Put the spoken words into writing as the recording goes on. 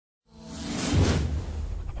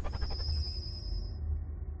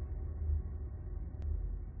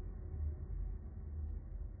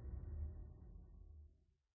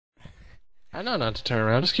I know not to turn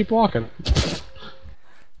around. Just keep walking.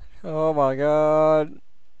 Oh my god.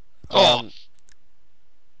 Oh,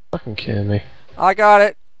 Fucking kidding me. I got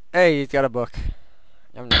it. Hey, he's got a book.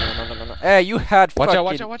 No, no, no, no, no, no. Hey, you had Watch fucking... out!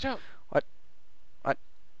 Watch out! Watch out! What?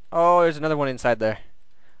 Oh, there's another one inside there.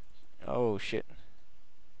 Oh, shit.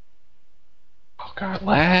 Oh god,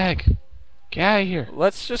 lag! Get out of here!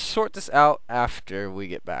 Let's just sort this out after we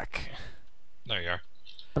get back. there you are.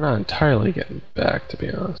 I'm not entirely getting back, to be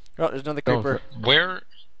honest. Oh, there's another Going creeper. Where?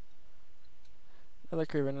 Another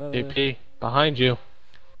creeper, another... AP, behind you.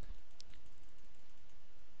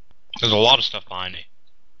 There's a lot of stuff behind me,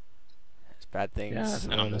 It's bad things. Yeah,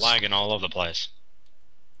 and I'm Notice. lagging all over the place.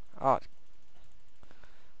 Oh.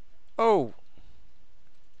 Oh.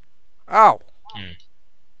 Ow. Hmm.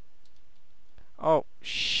 Oh,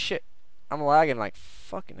 shit. I'm lagging like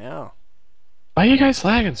fucking hell. Why are you guys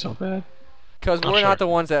lagging so bad? Because Not we're sure. not the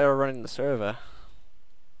ones that are running the server.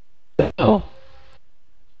 Oh.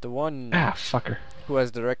 The one Ah, fucker. who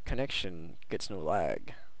has direct connection gets no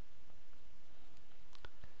lag.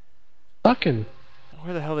 Fucking.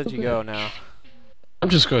 Where the hell did you go now? I'm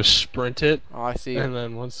just gonna sprint it, Oh, I see you. and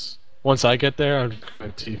then once I get there, I'm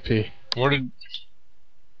going to TP. Where did?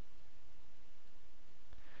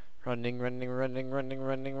 Running, running, running, running,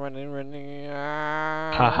 running, running, running.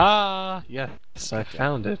 Ah. Haha! Yes, I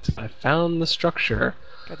found it. I found the structure.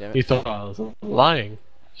 God damn You it. thought I was lying.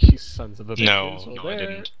 You sons of a bitches. No, Well, no, I there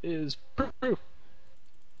didn't. is proof.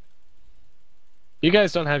 You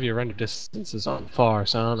guys don't have your render distances on far,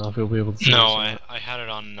 so I don't know if you'll be able to see No, this or I had it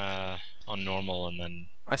on normal, and then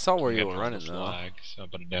I saw where you getting were all running this though. lag, so I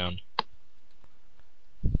put it down.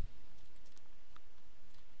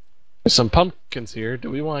 There's some pumpkins here. Do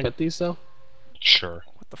we want to get these though? Sure.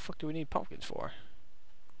 What the fuck do we need pumpkins for?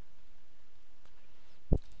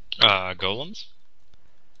 Golems?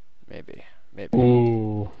 Maybe. Maybe.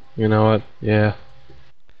 Ooh, you know what? Yeah.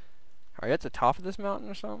 Are you at the top of this mountain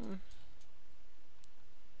or something?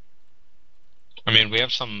 I mean, we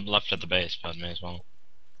have some left at the base, but may as well.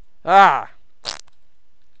 Ah!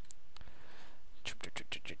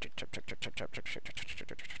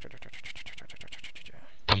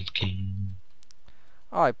 Pumpkin.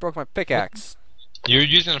 Oh, I broke my pickaxe. You're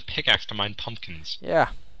using a pickaxe to mine pumpkins. Yeah.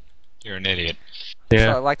 You're an idiot. So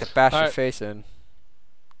Yeah. I like to bash your Alright. face in.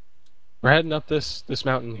 We're heading up this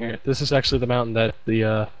mountain here. This is actually the mountain that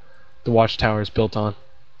the watchtower is built on.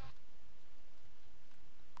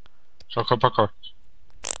 Parkour, parkour.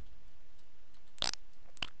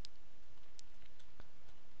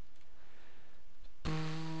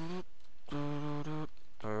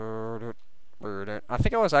 I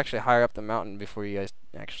think I was actually higher up the mountain before you guys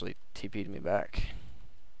actually TP'd me back.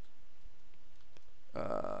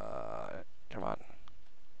 Come on.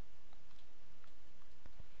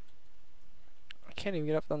 I can't even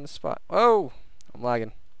get up on the spot. Whoa! I'm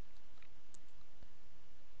lagging.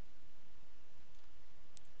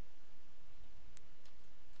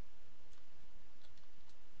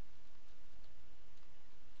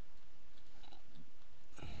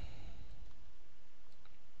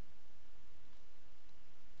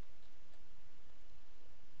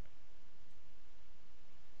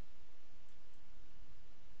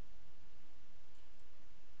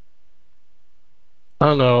 I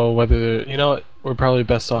don't know whether you know what, we're probably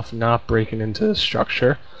best off not breaking into the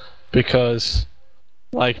structure because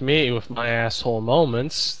like me with my asshole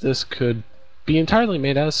moments, this could be entirely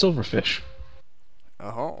made out of silverfish.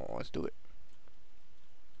 Oh, let's do it.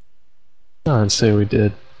 I'd say we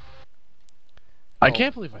did. I Oh.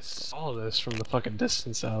 can't believe I saw this from the fucking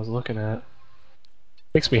distance that I was looking at.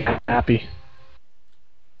 Makes me happy.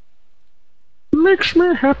 Makes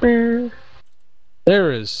me happy.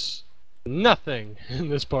 There is nothing in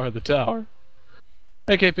this part of the tower.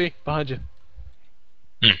 Hey KP, behind you.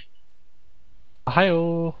 Hmm.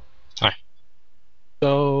 Hi-oh. Hi.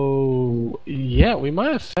 So, yeah, we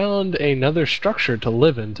might have found another structure to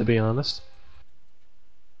live in, to be honest.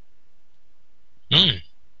 Hmm.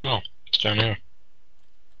 Oh, it's down here.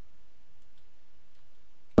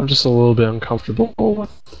 I'm just a little bit uncomfortable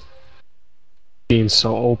with being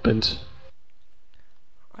so opened.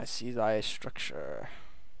 I see thy structure.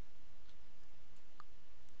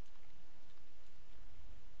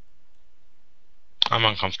 I'm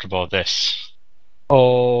uncomfortable with this.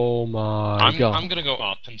 Oh my god. I'm gonna go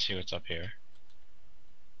up and see what's up here.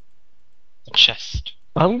 A chest.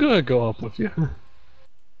 I'm gonna go up with you.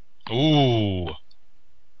 Ooh.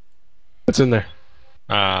 What's in there?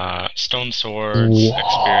 Stone swords, Whoa.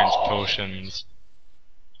 experience potions,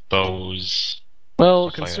 bows. Well,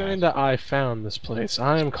 Stuff like considering that I found this place,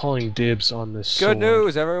 I am calling dibs on this Good sword.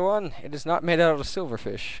 news, everyone! It is not made out of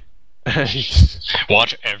silverfish.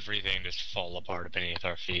 Watch everything just fall apart beneath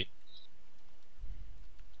our feet.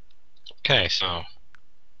 Okay, so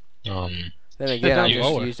Then Get again, I down just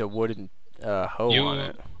lower. used a wooden hoe on you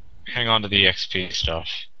it. hang on to the XP stuff.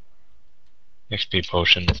 XP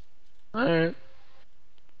potions. Alright.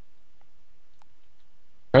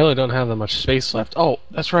 I really don't have that much space left. Oh,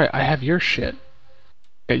 that's right, I have your shit.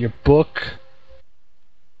 Got your book.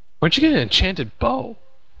 Where'd you get an enchanted bow?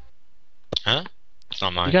 Huh? It's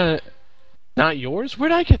not You mine. got it? Not yours?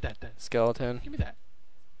 Where'd I get that then? Skeleton. Give me that.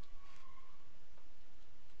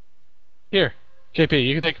 Here, KP,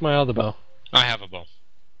 you can take my other bow. I have a bow.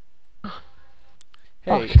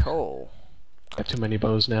 Hey, Fuck. Cole. Got too many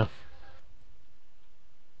bows now.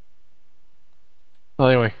 Well,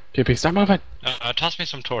 anyway, KP, stop moving. Toss me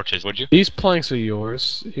some torches, would you? These planks are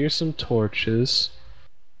yours. Here's some torches.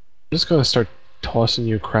 I'm just gonna start tossing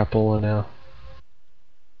you crapola now.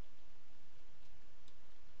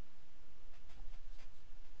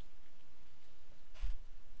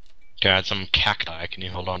 Got some cacti. Can you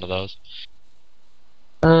hold on to those?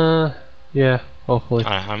 Yeah, hopefully.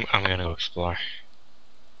 I'm gonna go explore.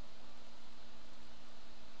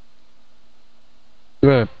 I'm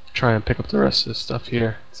gonna try and pick up the rest of this stuff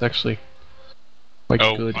here. It's actually quite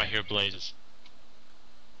good. I hear blazes.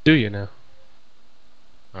 Do you now?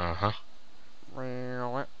 Uh-huh.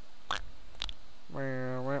 Well,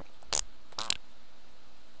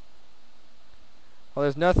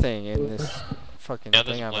 there's nothing in this fucking Yeah,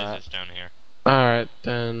 there's thing I'm at. blazes down here. Alright,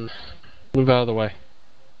 then move out of the way.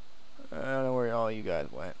 I don't know where all you guys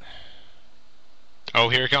went. Oh,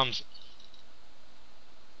 here it comes.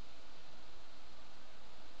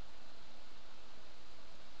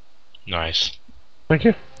 Nice. Thank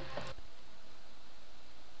you.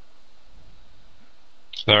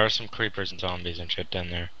 There are some creepers and zombies and shit down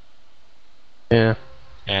there. Yeah.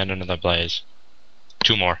 And another blaze.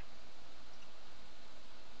 2 more.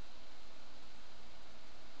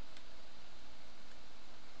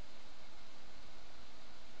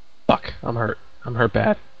 Fuck, I'm hurt. I'm hurt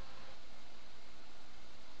bad.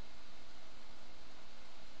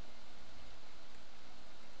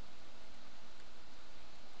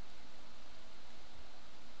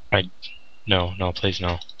 No, no, please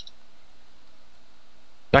no.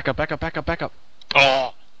 Back up, back up, back up, back up.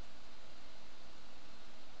 Oh!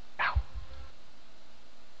 Ow.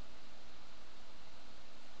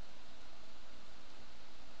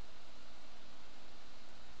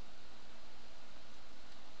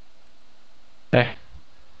 Hey.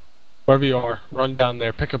 Wherever you are, run down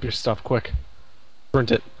there, pick up your stuff, quick.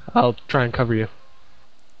 Sprint it. I'll try and cover you.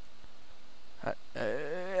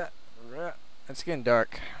 It's getting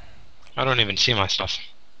dark. I don't even see my stuff.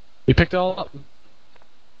 You picked it all up?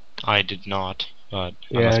 I did not, but I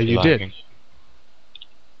Yeah, must be you did. lagging.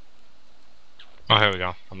 Oh, here we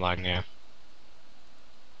go. I'm lagging, yeah.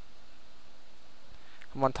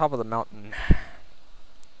 I'm on top of the mountain.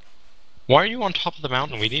 Why are you on top of the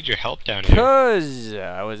mountain? We need your help down here. Cause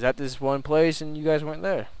I was at this one place and you guys weren't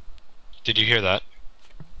there. Did you hear that?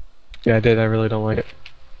 Yeah, I did. I really don't like it.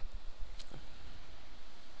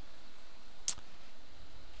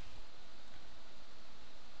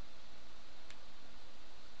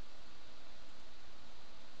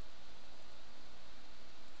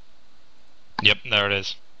 Yep, there it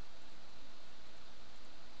is.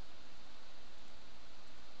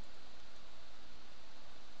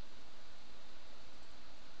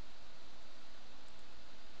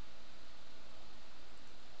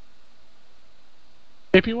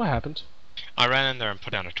 AP, what happened? I ran in there and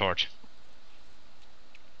put down a torch.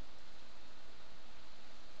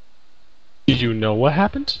 Do you know what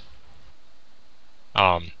happened?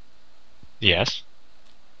 Yes.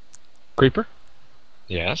 Creeper?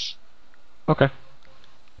 Yes. Okay.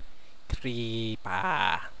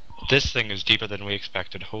 Creeper. This thing is deeper than we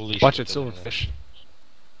expected. Holy shit. Watch it, silverfish.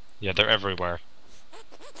 Yeah, they're everywhere.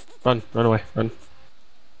 Run, run away, run.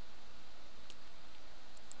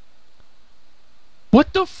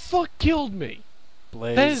 What the fuck killed me?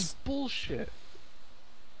 Blaze. That is bullshit.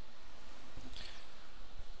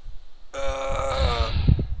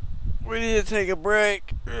 We need to take a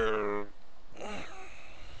break.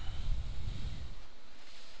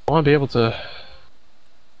 I want to be able to...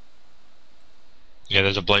 Yeah,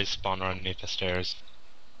 there's a blaze spawner underneath the stairs.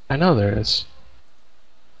 I know there is.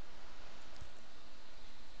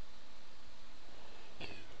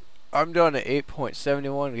 I'm down to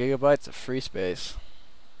 8.71 gigabytes of free space.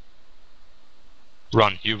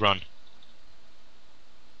 Run, you run.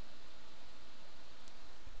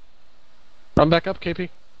 Run back up, KP.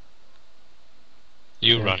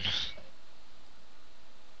 You Yeah. run.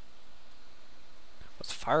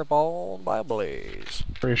 gets fireballed by a blaze.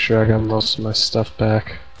 Pretty sure I got most of my stuff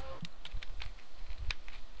back.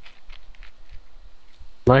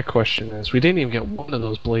 My question is, we didn't even get one of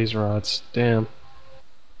those blaze rods. Damn.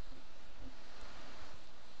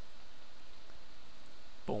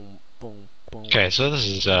 Boom, boom, boom. Okay, so this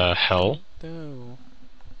is hell No.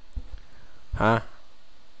 Huh?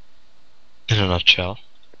 in a nutshell.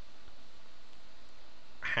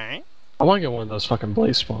 Huh? I want to get one of those fucking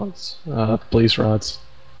blaze spawns. Blaze rods.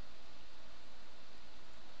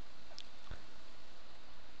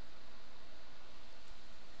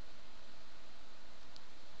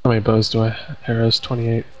 How many bows do I? Arrows,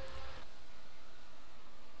 28.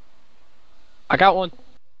 I got one.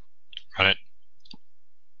 Run it.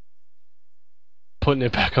 Putting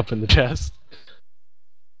it back up in the chest.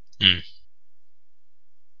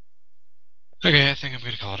 Okay, I think I'm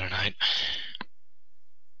gonna call it a night.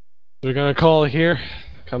 We're gonna call it here.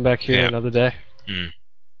 Come back here Yeah. another day.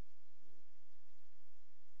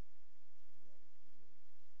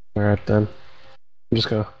 Alright then. I'm just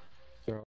gonna